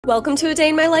Welcome to a day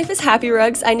in my life as Happy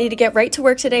Rugs. I need to get right to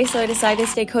work today, so I decided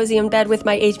to stay cozy in bed with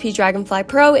my HP Dragonfly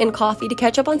Pro and coffee to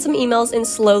catch up on some emails and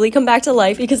slowly come back to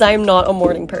life because I am not a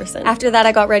morning person. After that,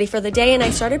 I got ready for the day and I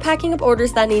started packing up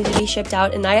orders that needed to be shipped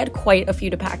out, and I had quite a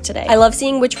few to pack today. I love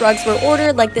seeing which rugs were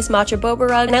ordered, like this matcha boba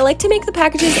rug, and I like to make the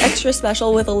packages extra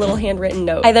special with a little handwritten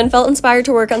note. I then felt inspired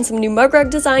to work on some new mug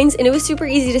rug designs, and it was super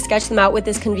easy to sketch them out with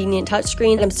this convenient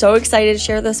touchscreen, and I'm so excited to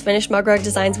share those finished mug rug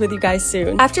designs with you guys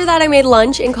soon. After that, I made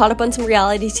lunch and caught up on some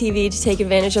reality TV to take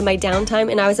advantage of my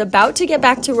downtime, and I was about to get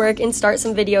back to work and start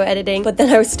some video editing, but then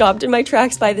I was stopped in my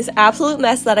tracks by this absolute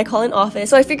mess that I call an office,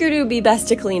 so I figured it would be best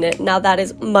to clean it. Now that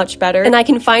is much better, and I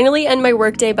can finally end my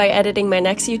workday by editing my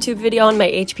next YouTube video on my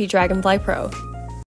HP Dragonfly Pro.